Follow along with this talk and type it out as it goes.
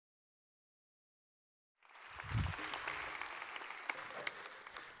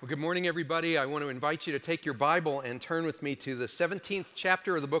Well, good morning, everybody. I want to invite you to take your Bible and turn with me to the 17th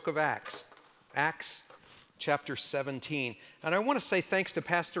chapter of the book of Acts. Acts chapter 17. And I want to say thanks to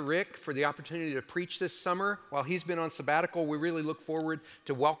Pastor Rick for the opportunity to preach this summer. While he's been on sabbatical, we really look forward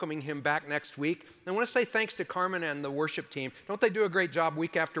to welcoming him back next week. And I want to say thanks to Carmen and the worship team. Don't they do a great job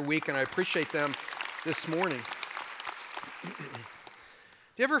week after week? And I appreciate them this morning. Do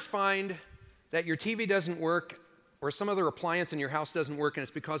you ever find that your TV doesn't work or some other appliance in your house doesn't work and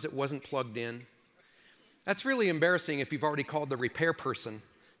it's because it wasn't plugged in? That's really embarrassing if you've already called the repair person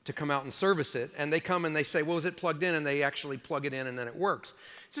to come out and service it, and they come and they say, well, is it plugged in? And they actually plug it in and then it works.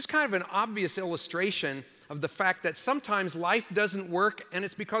 It's just kind of an obvious illustration of the fact that sometimes life doesn't work and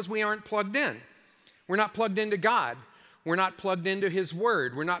it's because we aren't plugged in. We're not plugged into God. We're not plugged into His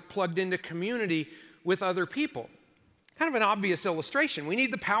Word. We're not plugged into community with other people. Kind of an obvious illustration. We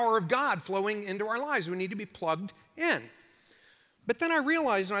need the power of God flowing into our lives. We need to be plugged in. But then I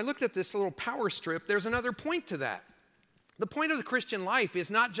realized when I looked at this little power strip, there's another point to that. The point of the Christian life is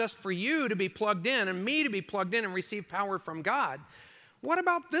not just for you to be plugged in and me to be plugged in and receive power from God. What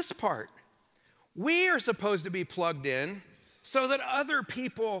about this part? We are supposed to be plugged in so that other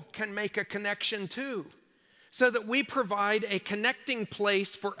people can make a connection too. So that we provide a connecting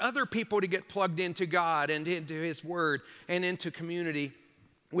place for other people to get plugged into God and into His Word and into community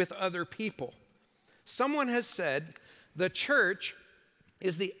with other people. Someone has said the church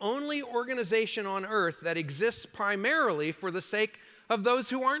is the only organization on earth that exists primarily for the sake of those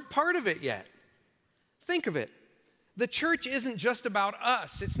who aren't part of it yet. Think of it. The church isn't just about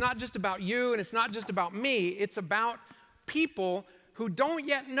us. It's not just about you and it's not just about me. It's about people who don't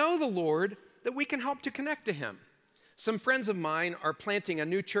yet know the Lord that we can help to connect to Him. Some friends of mine are planting a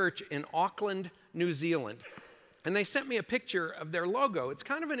new church in Auckland, New Zealand. And they sent me a picture of their logo. It's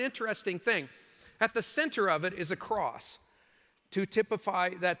kind of an interesting thing. At the center of it is a cross to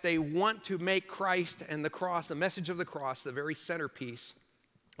typify that they want to make Christ and the cross, the message of the cross, the very centerpiece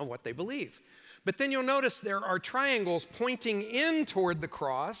of what they believe. But then you'll notice there are triangles pointing in toward the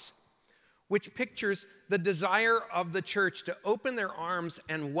cross, which pictures the desire of the church to open their arms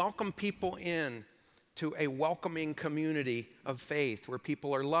and welcome people in to a welcoming community of faith where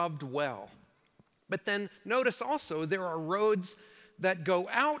people are loved well. But then notice also there are roads that go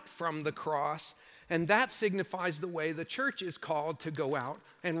out from the cross, and that signifies the way the church is called to go out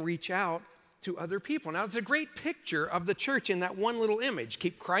and reach out to other people. Now, it's a great picture of the church in that one little image.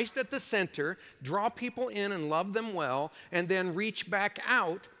 Keep Christ at the center, draw people in and love them well, and then reach back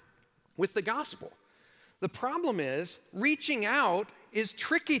out with the gospel. The problem is, reaching out is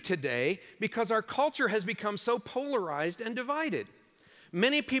tricky today because our culture has become so polarized and divided.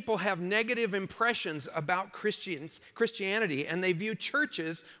 Many people have negative impressions about Christianity, and they view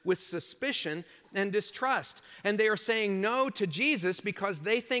churches with suspicion and distrust. And they are saying no to Jesus because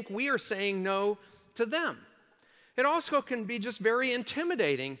they think we are saying no to them. It also can be just very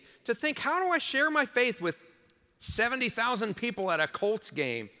intimidating to think, how do I share my faith with 70,000 people at a Colts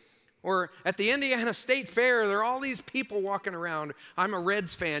game? Or at the Indiana State Fair, there are all these people walking around. I'm a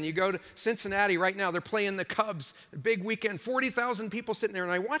Reds fan. You go to Cincinnati right now, they're playing the Cubs, big weekend, 40,000 people sitting there.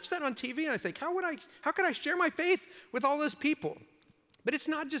 And I watch that on TV and I think, how could I share my faith with all those people? But it's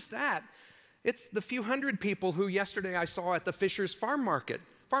not just that. It's the few hundred people who yesterday I saw at the Fisher's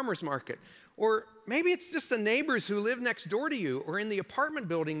Farmer's Market. Or maybe it's just the neighbors who live next door to you or in the apartment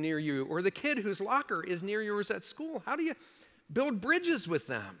building near you or the kid whose locker is near yours at school. How do you build bridges with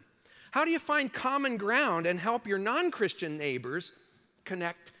them? How do you find common ground and help your non-Christian neighbors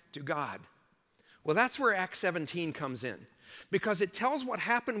connect to God? Well, that's where Acts 17 comes in, because it tells what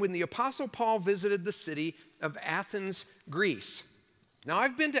happened when the Apostle Paul visited the city of Athens, Greece. Now,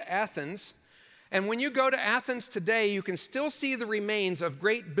 I've been to Athens, and when you go to Athens today, you can still see the remains of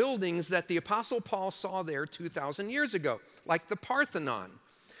great buildings that the Apostle Paul saw there 2,000 years ago, like the Parthenon.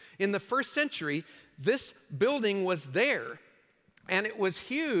 In the first century, this building was there. And it was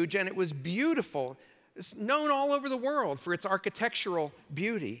huge and it was beautiful. It's known all over the world for its architectural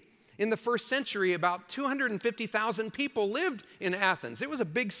beauty. In the first century, about 250,000 people lived in Athens. It was a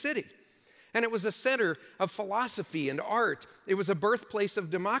big city. And it was a center of philosophy and art. It was a birthplace of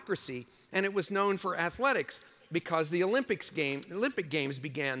democracy. And it was known for athletics because the Olympic Games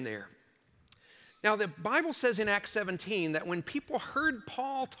began there. Now, the Bible says in Acts 17 that when people heard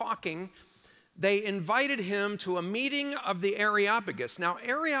Paul talking, they invited him to a meeting of the Areopagus. Now,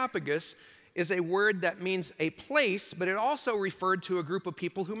 Areopagus is a word that means a place, but it also referred to a group of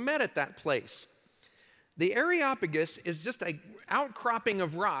people who met at that place. The Areopagus is just an outcropping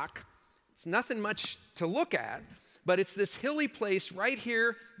of rock. It's nothing much to look at, but it's this hilly place right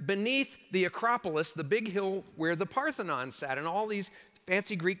here beneath the Acropolis, the big hill where the Parthenon sat, and all these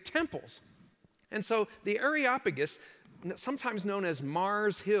fancy Greek temples. And so the Areopagus, sometimes known as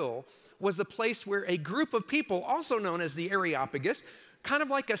Mars Hill, was the place where a group of people, also known as the Areopagus, kind of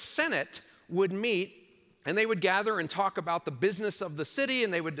like a senate, would meet, and they would gather and talk about the business of the city,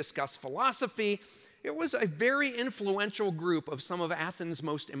 and they would discuss philosophy. It was a very influential group of some of Athens'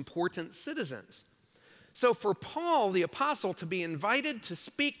 most important citizens. So for Paul, the apostle, to be invited to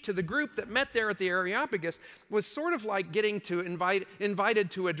speak to the group that met there at the Areopagus was sort of like getting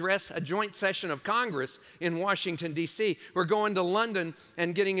invited to address a joint session of Congress in Washington, D.C., or going to London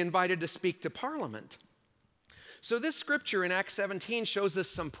and getting invited to speak to Parliament. So this scripture in Acts 17 shows us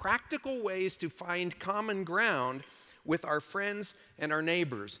some practical ways to find common ground with our friends and our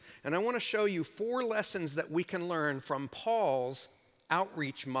neighbors. And I want to show you 4 lessons that we can learn from Paul's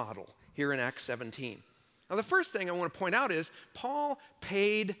outreach model here in Acts 17. Now, the first thing I want to point out is Paul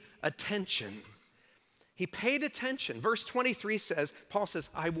paid attention. He paid attention. Verse 23 says, Paul says,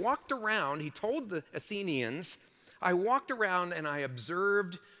 I walked around, he told the Athenians, I walked around and I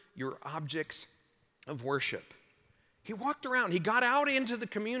observed your objects of worship. He walked around, he got out into the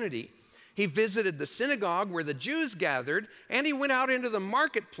community. He visited the synagogue where the Jews gathered, and he went out into the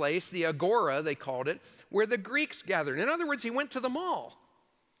marketplace, the agora, they called it, where the Greeks gathered. In other words, he went to the mall.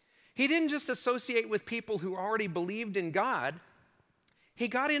 He didn't just associate with people who already believed in God. He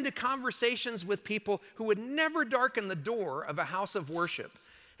got into conversations with people who would never darken the door of a house of worship,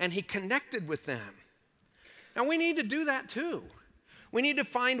 and he connected with them. And we need to do that too. We need to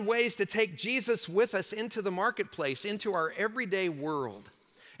find ways to take Jesus with us into the marketplace, into our everyday world.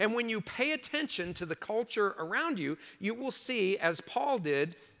 And when you pay attention to the culture around you, you will see, as Paul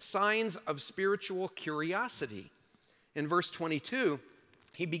did, signs of spiritual curiosity. In verse 22,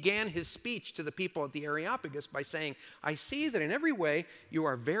 he began his speech to the people at the Areopagus by saying, I see that in every way you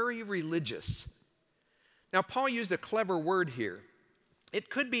are very religious. Now, Paul used a clever word here. It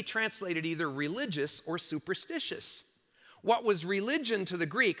could be translated either religious or superstitious. What was religion to the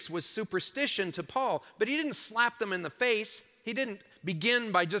Greeks was superstition to Paul, but he didn't slap them in the face. He didn't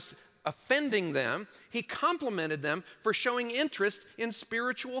begin by just offending them. He complimented them for showing interest in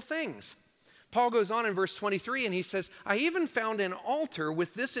spiritual things. Paul goes on in verse 23 and he says, I even found an altar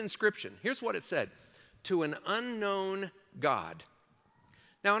with this inscription. Here's what it said, to an unknown God.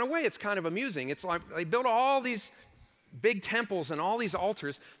 Now, in a way, it's kind of amusing. It's like they built all these big temples and all these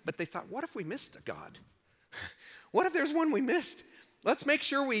altars, but they thought, what if we missed a God? What if there's one we missed? Let's make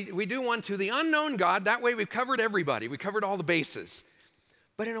sure we do one to the unknown God. That way we've covered everybody. We covered all the bases.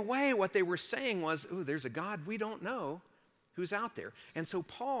 But in a way, what they were saying was, ooh, there's a God we don't know who's out there. And so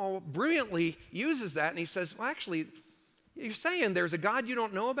Paul brilliantly uses that and he says, well, actually, you're saying there's a God you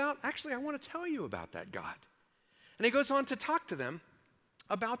don't know about? Actually, I want to tell you about that God. And he goes on to talk to them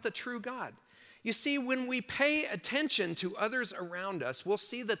about the true God. You see, when we pay attention to others around us, we'll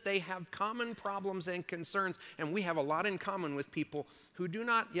see that they have common problems and concerns, and we have a lot in common with people who do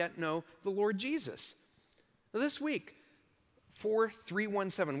not yet know the Lord Jesus. This week,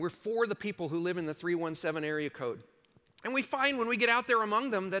 4317, we're for the people who live in the 317 area code. And we find when we get out there among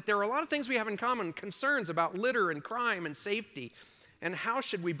them that there are a lot of things we have in common, concerns about litter and crime and safety, and how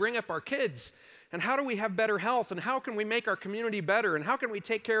should we bring up our kids, and how do we have better health, and how can we make our community better, and how can we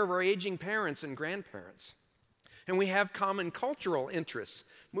take care of our aging parents and grandparents. And we have common cultural interests,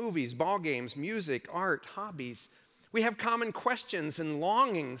 movies, ball games, music, art, hobbies. We have common questions and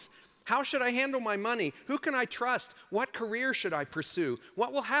longings. How should I handle my money? Who can I trust? What career should I pursue?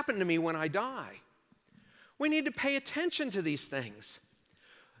 What will happen to me when I die? We need to pay attention to these things.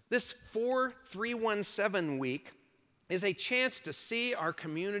 This 4317 week is a chance to see our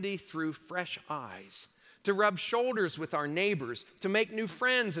community through fresh eyes, to rub shoulders with our neighbors, to make new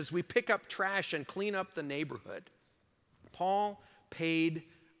friends as we pick up trash and clean up the neighborhood. Paul paid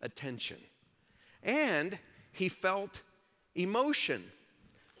attention, and he felt emotion.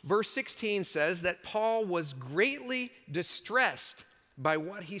 Verse 16 says that Paul was greatly distressed by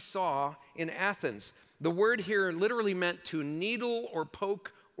what he saw in Athens. The word here literally meant to needle or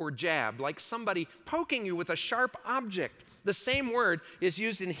poke or jab, like somebody poking you with a sharp object. The same word is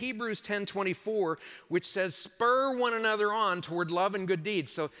used in Hebrews 10:24, which says, spur one another on toward love and good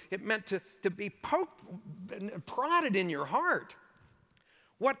deeds. So it meant to be poked, prodded in your heart.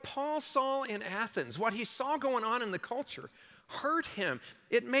 What Paul saw in Athens, what he saw going on in the culture, hurt him.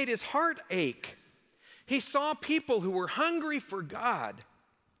 It made his heart ache. He saw people who were hungry for God,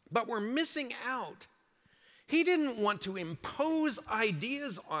 but were missing out. He didn't want to impose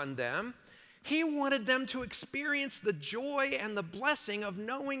ideas on them. He wanted them to experience the joy and the blessing of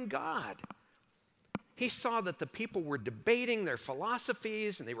knowing God. He saw that the people were debating their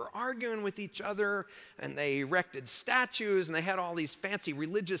philosophies and they were arguing with each other and they erected statues and they had all these fancy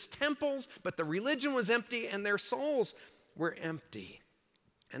religious temples, but the religion was empty and their souls were empty.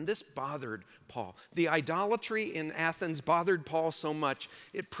 And this bothered Paul. The idolatry in Athens bothered Paul so much,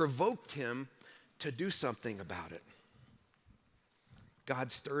 it provoked him to do something about it. God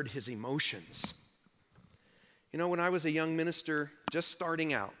stirred his emotions. You know, when I was a young minister just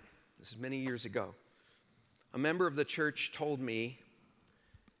starting out, this is many years ago, a member of the church told me,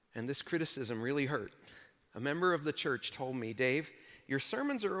 and this criticism really hurt, a member of the church told me, Dave, your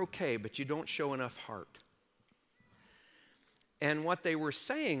sermons are okay, but you don't show enough heart. And what they were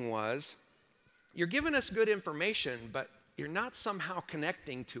saying was, you're giving us good information, but you're not somehow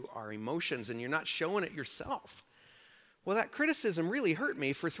connecting to our emotions and you're not showing it yourself. Well, that criticism really hurt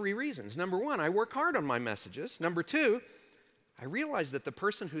me for 3 reasons. Number 1, I work hard on my messages. Number 2, I realized that the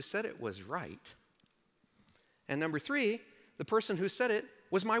person who said it was right. And number 3, the person who said it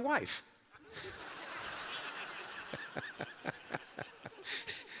was my wife.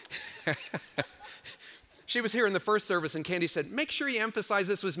 She was here in the first service and Candy said, make sure you emphasize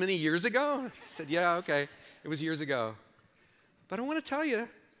this was many years ago. I said, yeah, okay, it was years ago. But I want to tell you,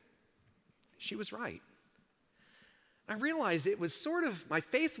 she was right. I realized it was sort of, my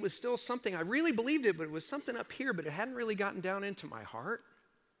faith was still something, I really believed it, but it was something up here, but it hadn't really gotten down into my heart.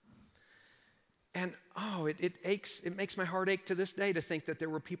 And it makes my heart ache to this day to think that there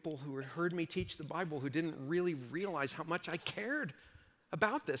were people who had heard me teach the Bible who didn't really realize how much I cared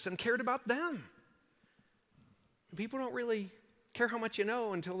about this and cared about them. People don't really care how much you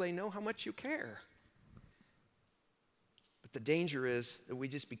know until they know how much you care. But the danger is that we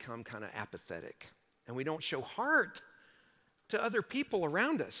just become kind of apathetic and we don't show heart to other people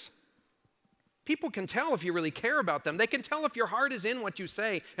around us. People can tell if you really care about them. They can tell if your heart is in what you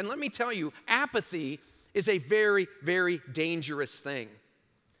say. And let me tell you, apathy is a very, very dangerous thing.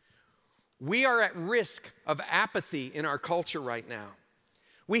 We are at risk of apathy in our culture right now.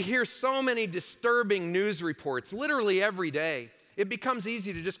 We hear so many disturbing news reports literally every day. It becomes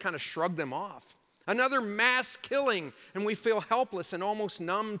easy to just kind of shrug them off. Another mass killing, and we feel helpless and almost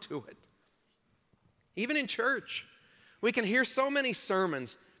numb to it. Even in church, we can hear so many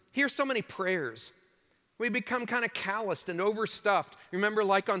sermons, hear so many prayers. We become kind of calloused and overstuffed. Remember,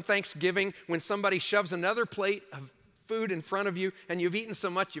 like on Thanksgiving, when somebody shoves another plate of food in front of you and you've eaten so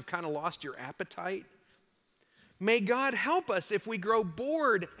much you've kind of lost your appetite? May God help us if we grow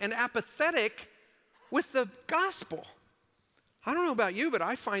bored and apathetic with the gospel. I don't know about you, but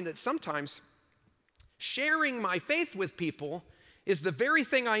I find that sometimes sharing my faith with people is the very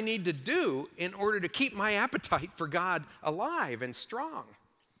thing I need to do in order to keep my appetite for God alive and strong.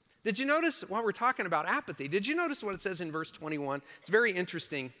 Did you notice, while we're talking about apathy, did you notice what it says in verse 21? It's a very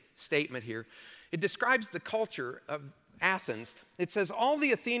interesting statement here. It describes the culture of Athens. It says, all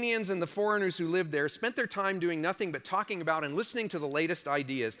the Athenians and the foreigners who lived there spent their time doing nothing but talking about and listening to the latest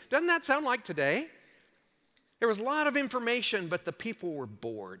ideas. Doesn't that sound like today? There was a lot of information, but the people were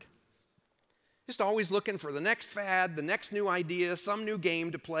bored. Just always looking for the next fad, the next new idea, some new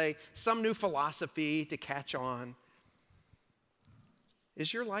game to play, some new philosophy to catch on.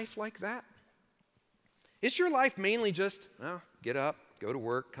 Is your life like that? Is your life mainly just, get up, go to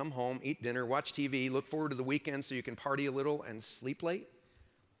work, come home, eat dinner, watch TV, look forward to the weekend so you can party a little and sleep late?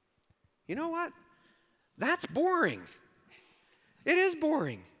 You know what? That's boring. It is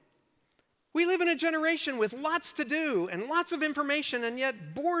boring. We live in a generation with lots to do and lots of information, and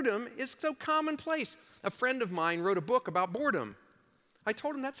yet boredom is so commonplace. A friend of mine wrote a book about boredom. I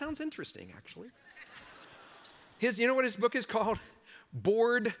told him that sounds interesting, actually. You know what his book is called?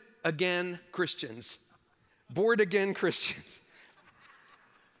 Bored Again Christians. Bored Again Christians.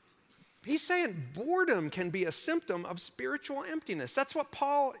 He's saying boredom can be a symptom of spiritual emptiness. That's what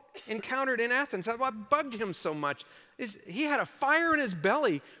Paul encountered in Athens. That's what bugged him so much. He had a fire in his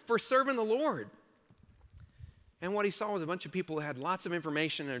belly for serving the Lord. And what he saw was a bunch of people who had lots of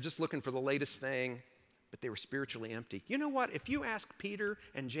information and are just looking for the latest thing, but they were spiritually empty. You know what? If you ask Peter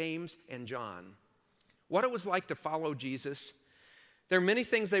and James and John what it was like to follow Jesus, there are many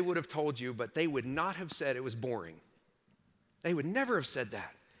things they would have told you, but they would not have said it was boring. They would never have said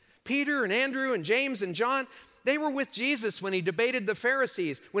that. Peter and Andrew and James and John, they were with Jesus when he debated the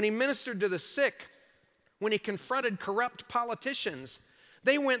Pharisees, when he ministered to the sick, when he confronted corrupt politicians.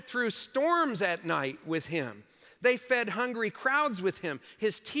 They went through storms at night with him. They fed hungry crowds with him.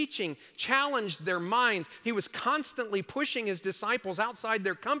 His teaching challenged their minds. He was constantly pushing his disciples outside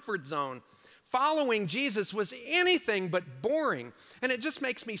their comfort zone. Following Jesus was anything but boring. And it just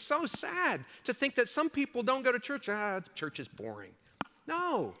makes me so sad to think that some people don't go to church. Church is boring.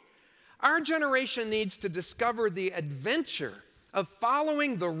 No. Our generation needs to discover the adventure of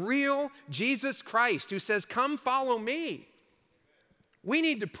following the real Jesus Christ who says, "Come follow me." We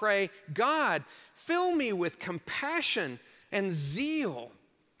need to pray, "God, fill me with compassion and zeal.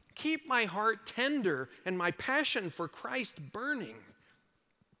 Keep my heart tender and my passion for Christ burning.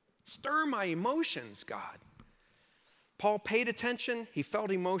 Stir my emotions, God." Paul paid attention, he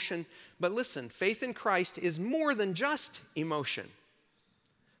felt emotion, but listen, faith in Christ is more than just emotion.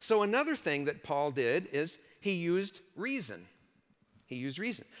 So another thing that Paul did is he used reason. He used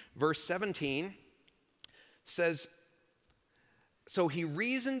reason. Verse 17 says, "So he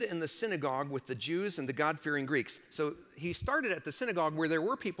reasoned in the synagogue with the Jews and the God-fearing Greeks." So he started at the synagogue where there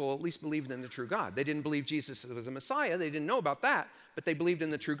were people who at least believed in the true God. They didn't believe Jesus was a Messiah. They didn't know about that, but they believed in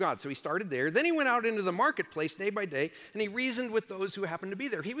the true God. So he started there. Then he went out into the marketplace day by day, and he reasoned with those who happened to be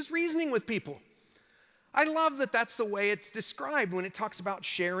there. He was reasoning with people. I love that that's the way it's described when it talks about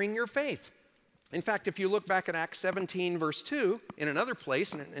sharing your faith. In fact, if you look back at Acts 17, verse 2, in another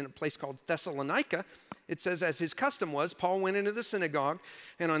place, in a place called Thessalonica, it says, "As his custom was, Paul went into the synagogue,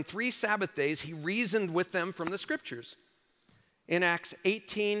 and on 3 Sabbath days he reasoned with them from the scriptures." In Acts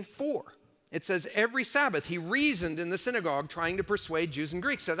 18:4, it says, "Every Sabbath he reasoned in the synagogue, trying to persuade Jews and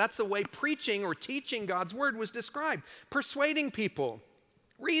Greeks." So that's the way preaching or teaching God's word was described. Persuading people,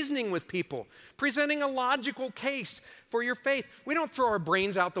 reasoning with people, presenting a logical case for your faith. We don't throw our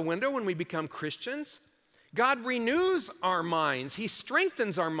brains out the window when we become Christians. God renews our minds. He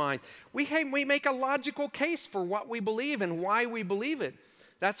strengthens our mind. We make a logical case for what we believe and why we believe it.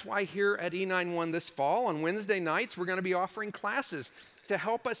 That's why here at E91 this fall, on Wednesday nights, we're going to be offering classes to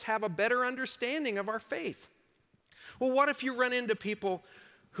help us have a better understanding of our faith. Well, what if you run into people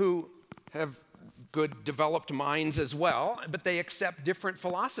who have good developed minds as well, but they accept different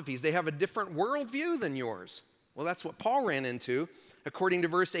philosophies? They have a different worldview than yours. Well, that's what Paul ran into. According to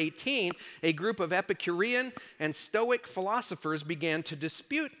verse 18, a group of Epicurean and Stoic philosophers began to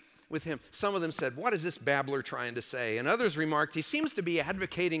dispute with him. Some of them said, "What is this babbler trying to say?" And others remarked, "He seems to be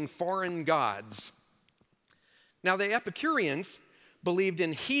advocating foreign gods." Now, the Epicureans believed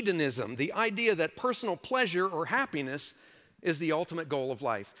in hedonism, the idea that personal pleasure or happiness is the ultimate goal of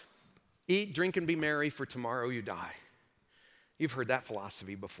life. Eat, drink, and be merry, for tomorrow you die. You've heard that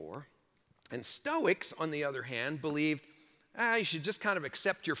philosophy before. And Stoics, on the other hand, believed, you should just kind of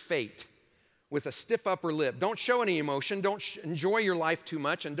accept your fate with a stiff upper lip. Don't show any emotion, don't enjoy your life too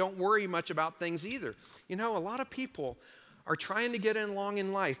much, and don't worry much about things either. You know, a lot of people are trying to get along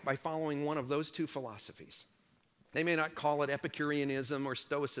in life by following one of those two philosophies. They may not call it Epicureanism or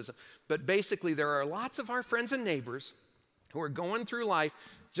Stoicism, but basically there are lots of our friends and neighbors who are going through life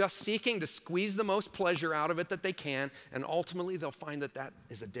just seeking to squeeze the most pleasure out of it that they can, and ultimately they'll find that that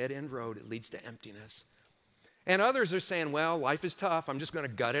is a dead-end road. It leads to emptiness. And others are saying, well, life is tough. I'm just going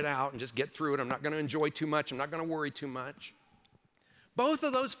to gut it out and just get through it. I'm not going to enjoy too much. I'm not going to worry too much. Both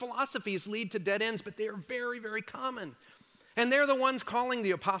of those philosophies lead to dead ends, but they are very, very common. And they're the ones calling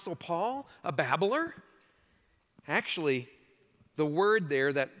the Apostle Paul a babbler. Actually, the word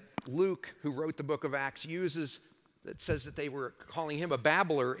there that Luke, who wrote the book of Acts, uses that says that they were calling him a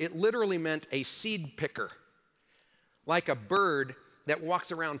babbler, it literally meant a seed picker, like a bird that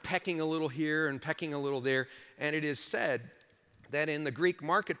walks around pecking a little here and pecking a little there. And it is said that in the Greek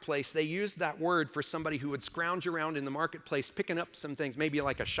marketplace, they used that word for somebody who would scrounge around in the marketplace, picking up some things, maybe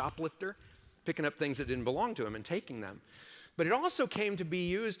like a shoplifter, picking up things that didn't belong to him and taking them. But it also came to be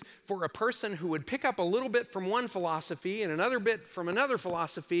used for a person who would pick up a little bit from one philosophy and another bit from another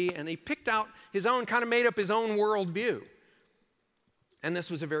philosophy, and he picked out his own, kind of made up his own worldview. And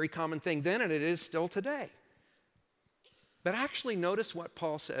this was a very common thing then, and it is still today. But actually notice what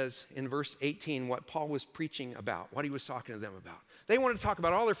Paul says in verse 18, what Paul was preaching about, what he was talking to them about. They wanted to talk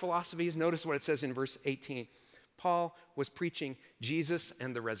about all their philosophies. Notice what it says in verse 18. Paul was preaching Jesus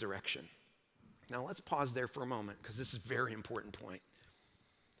and the resurrection. Now let's pause there for a moment, because this is a very important point.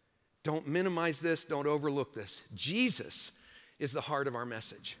 Don't minimize this, don't overlook this. Jesus is the heart of our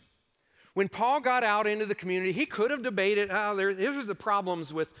message. When Paul got out into the community, he could have debated, here's the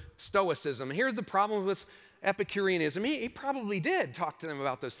problems with Stoicism, here's the problems with Epicureanism. He probably did talk to them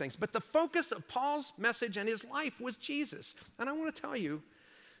about those things, but the focus of Paul's message and his life was Jesus. And I want to tell you,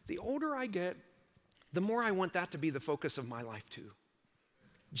 the older I get, the more I want that to be the focus of my life too.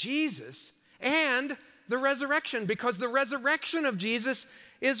 Jesus and the resurrection, because the resurrection of Jesus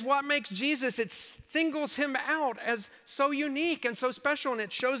is what makes Jesus. It singles him out as so unique and so special, and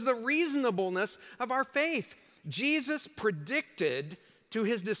it shows the reasonableness of our faith. Jesus predicted to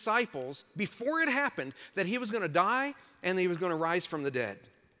his disciples before it happened that he was going to die and that he was going to rise from the dead.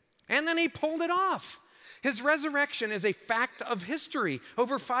 And then he pulled it off. His resurrection is a fact of history.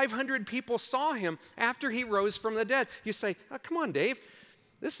 Over 500 people saw him after he rose from the dead. You say, oh, come on, Dave.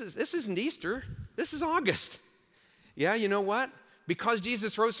 This isn't Easter. This is August. Yeah, you know what? Because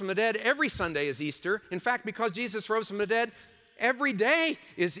Jesus rose from the dead, every Sunday is Easter. In fact, because Jesus rose from the dead, every day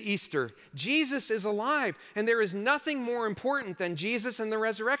is Easter. Jesus is alive, and there is nothing more important than Jesus and the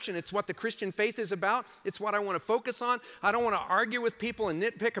resurrection. It's what the Christian faith is about. It's what I want to focus on. I don't want to argue with people and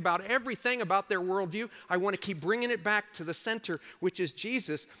nitpick about everything about their worldview. I want to keep bringing it back to the center, which is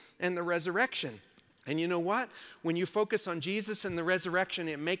Jesus and the resurrection. And you know what? When you focus on Jesus and the resurrection,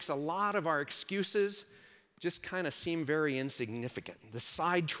 it makes a lot of our excuses just kind of seem very insignificant. The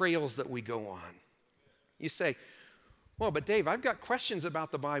side trails that we go on. You say, well, but Dave, I've got questions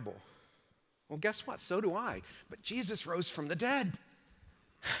about the Bible. Well, guess what? So do I. But Jesus rose from the dead.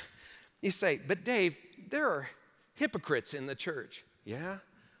 You say, but Dave, there are hypocrites in the church. Yeah,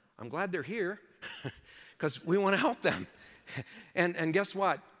 I'm glad they're here because we want to help them. And guess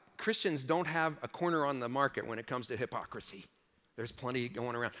what? Christians don't have a corner on the market when it comes to hypocrisy. There's plenty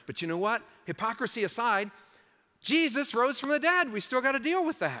going around. But you know what? Hypocrisy aside, Jesus rose from the dead. We still got to deal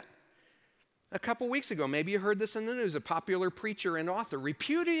with that. A couple weeks ago, maybe you heard this in the news, a popular preacher and author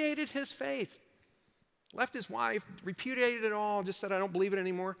repudiated his faith, left his wife, repudiated it all, just said, I don't believe it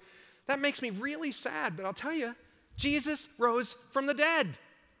anymore. That makes me really sad, but I'll tell you, Jesus rose from the dead.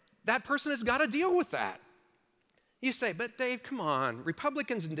 That person has got to deal with that. You say, but Dave, come on.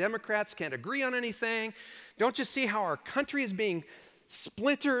 Republicans and Democrats can't agree on anything. Don't you see how our country is being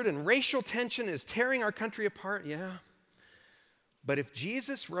splintered and racial tension is tearing our country apart? Yeah. But if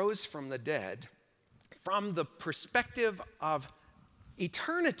Jesus rose from the dead, from the perspective of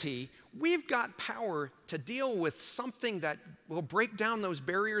eternity, we've got power to deal with something that will break down those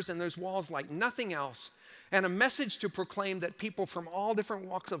barriers and those walls like nothing else, and a message to proclaim that people from all different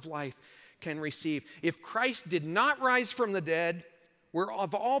walks of life can receive. If Christ did not rise from the dead, we're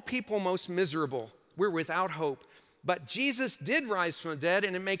of all people most miserable. We're without hope. But Jesus did rise from the dead,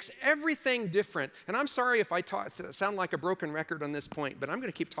 and it makes everything different. And I'm sorry if I sound like a broken record on this point, but I'm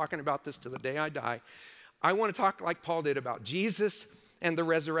going to keep talking about this to the day I die. I want to talk like Paul did about Jesus and the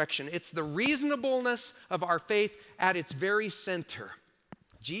resurrection. It's the reasonableness of our faith at its very center.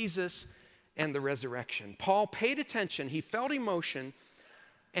 Jesus and the resurrection. Paul paid attention. He felt emotion,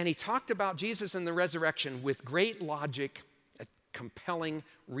 and he talked about Jesus and the resurrection with great logic, a compelling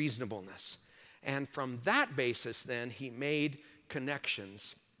reasonableness. And from that basis, then, he made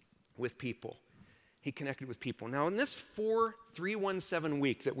connections with people. He connected with people. Now, in this 4-3-1-7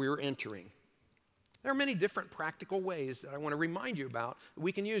 week that we're entering, there are many different practical ways that I want to remind you about that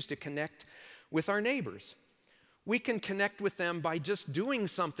we can use to connect with our neighbors. We can connect with them by just doing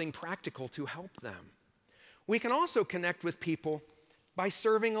something practical to help them. We can also connect with people by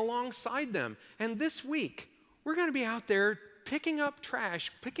serving alongside them. And this week, we're going to be out there picking up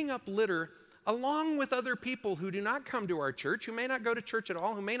trash, picking up litter, along with other people who do not come to our church, who may not go to church at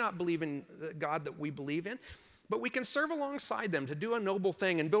all, who may not believe in the God that we believe in, but we can serve alongside them to do a noble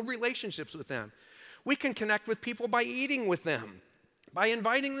thing and build relationships with them. We can connect with people by eating with them, by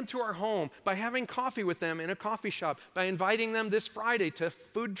inviting them to our home, by having coffee with them in a coffee shop, by inviting them this Friday to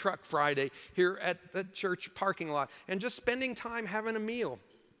Food Truck Friday here at the church parking lot, and just spending time having a meal.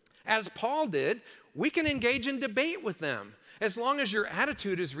 As Paul did, we can engage in debate with them. As long as your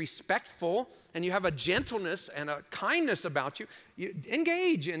attitude is respectful and you have a gentleness and a kindness about you, you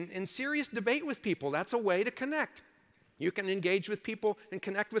engage in serious debate with people. That's a way to connect. You can engage with people and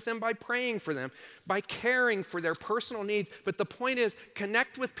connect with them by praying for them, by caring for their personal needs. But the point is,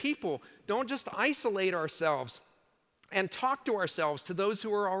 connect with people. Don't just isolate ourselves and talk to ourselves, to those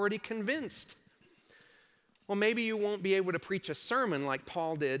who are already convinced. Well, maybe you won't be able to preach a sermon like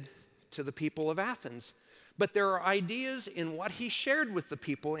Paul did to the people of Athens. But there are ideas in what he shared with the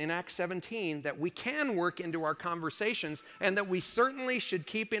people in Acts 17 that we can work into our conversations and that we certainly should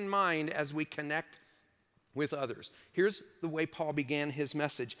keep in mind as we connect with others. Here's the way Paul began his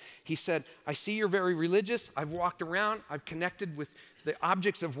message. He said, I see you're very religious. I've walked around. I've connected with the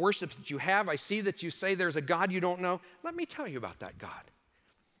objects of worship that you have. I see that you say there's a God you don't know. Let me tell you about that God.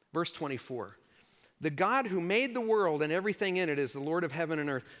 Verse 24. The God who made the world and everything in it is the Lord of heaven and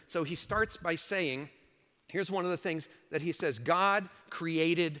earth. So he starts by saying, here's one of the things that he says, God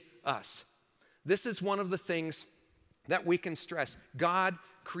created us. This is one of the things that we can stress. God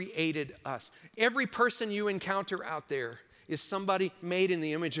created us. Every person you encounter out there is somebody made in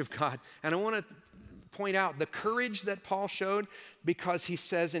the image of God. And I want to point out the courage that Paul showed, because he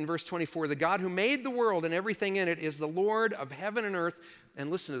says in verse 24, the God who made the world and everything in it is the Lord of heaven and earth. And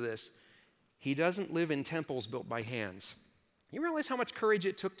listen to this. He doesn't live in temples built by hands. You realize how much courage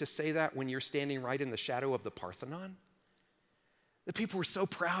it took to say that when you're standing right in the shadow of the Parthenon? The people were so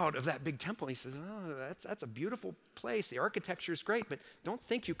proud of that big temple. He says, oh, that's a beautiful place. The architecture is great, but don't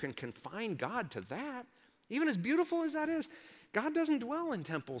think you can confine God to that. Even as beautiful as that is, God doesn't dwell in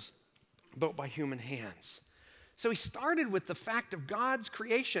temples built by human hands. So he started with the fact of God's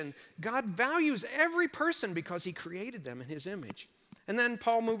creation. God values every person because he created them in his image. And then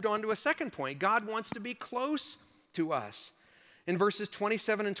Paul moved on to a second point. God wants to be close to us. In verses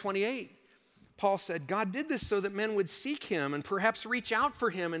 27 and 28, Paul said, God did this so that men would seek him and perhaps reach out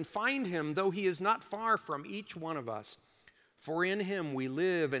for him and find him, though he is not far from each one of us. For in him we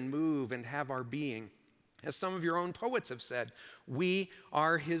live and move and have our being. As some of your own poets have said, we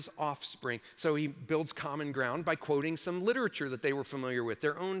are his offspring. So he builds common ground by quoting some literature that they were familiar with,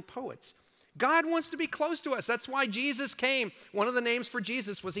 their own poets. God wants to be close to us. That's why Jesus came. One of the names for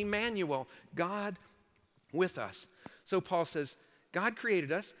Jesus was Emmanuel, God with us. So Paul says, God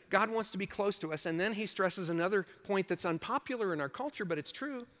created us. God wants to be close to us. And then he stresses another point that's unpopular in our culture, but it's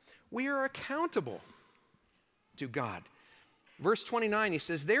true. We are accountable to God. Verse 29, he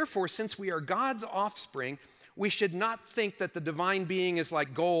says, therefore, since we are God's offspring, we should not think that the divine being is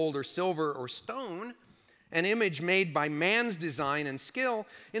like gold or silver or stone, an image made by man's design and skill.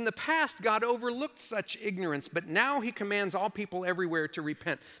 In the past, God overlooked such ignorance, but now he commands all people everywhere to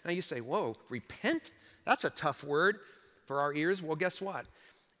repent. Now you say, whoa, repent? That's a tough word for our ears. Well, guess what?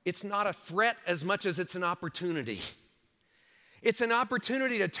 It's not a threat as much as it's an opportunity. It's an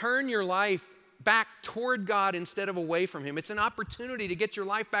opportunity to turn your life back toward God instead of away from him. It's an opportunity to get your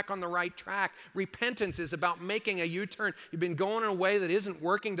life back on the right track. Repentance is about making a U-turn. You've been going in a way that isn't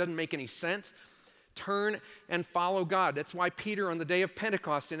working, doesn't make any sense. Turn and follow God. That's why Peter on the day of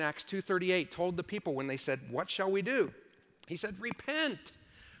Pentecost in Acts 2:38 told the people when they said, what shall we do? He said, repent.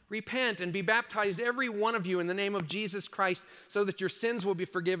 Repent and be baptized, every one of you, in the name of Jesus Christ, so that your sins will be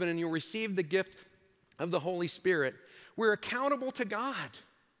forgiven and you'll receive the gift of the Holy Spirit. We're accountable to God.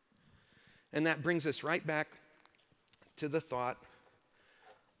 And that brings us right back to the thought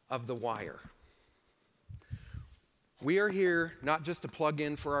of the wire. We are here not just to plug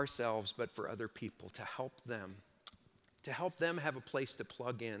in for ourselves, but for other people, to help them have a place to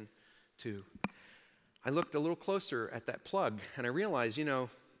plug in to. I looked a little closer at that plug, and I realized,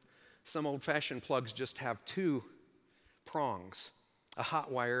 some old-fashioned plugs just have two prongs, a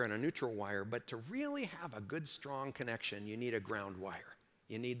hot wire and a neutral wire, but to really have a good, strong connection, you need a ground wire.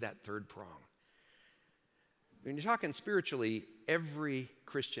 You need that third prong. When you're talking spiritually, every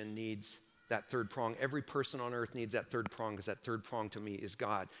Christian needs that third prong. Every person on earth needs that third prong, because that third prong to me is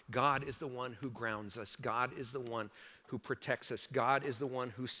God. God is the one who grounds us. God is the one who protects us. God is the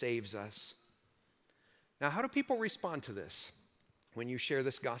one who saves us. Now, how do people respond to this when you share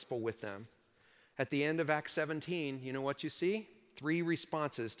this gospel with them? At the end of Acts 17, you know what you see? 3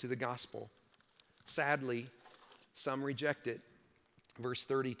 responses to the gospel. Sadly, some reject it. Verse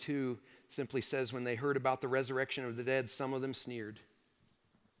 32 simply says, when they heard about the resurrection of the dead, some of them sneered.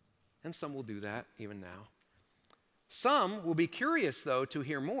 And some will do that even now. Some will be curious, though, to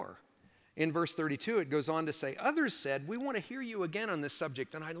hear more. In verse 32, it goes on to say, others said, we want to hear you again on this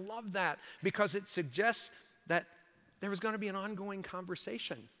subject. And I love that because it suggests that there was going to be an ongoing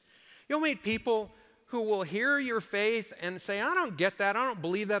conversation. You'll meet people who will hear your faith and say, I don't get that, I don't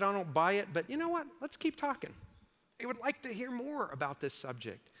believe that, I don't buy it, but you know what? Let's keep talking. They would like to hear more about this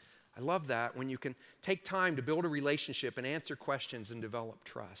subject. I love that when you can take time to build a relationship and answer questions and develop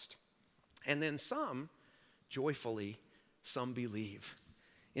trust. And then some, joyfully, some believe.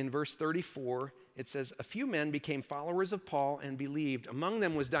 In verse 34, it says, a few men became followers of Paul and believed. Among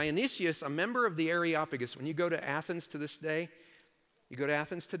them was Dionysius, a member of the Areopagus. When you go to Athens to this day, you go to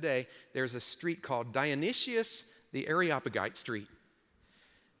Athens today, there's a street called Dionysius the Areopagite Street,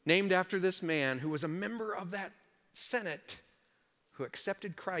 named after this man who was a member of that Senate who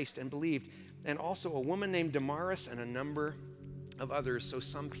accepted Christ and believed, and also a woman named Damaris and a number of others. So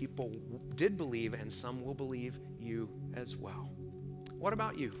some people did believe, and some will believe you as well. What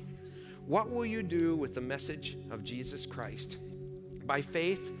about you? What will you do with the message of Jesus Christ? By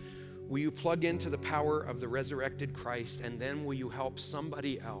faith, will you plug into the power of the resurrected Christ, and then will you help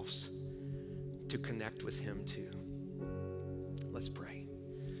somebody else to connect with him too? Let's pray.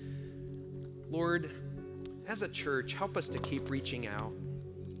 Lord, as a church, help us to keep reaching out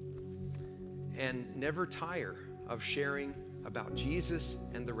and never tire of sharing about Jesus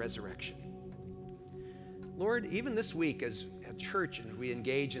and the resurrection. Lord, even this week as a church and we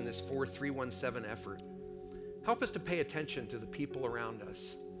engage in this 4317 effort, help us to pay attention to the people around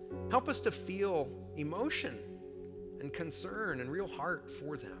us. Help us to feel emotion and concern and real heart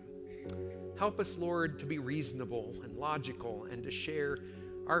for them. Help us, Lord, to be reasonable and logical and to share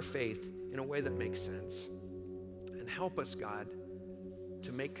our faith in a way that makes sense. And help us, God,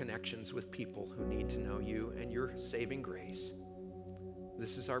 to make connections with people who need to know you and your saving grace.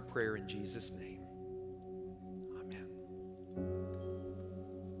 This is our prayer in Jesus' name.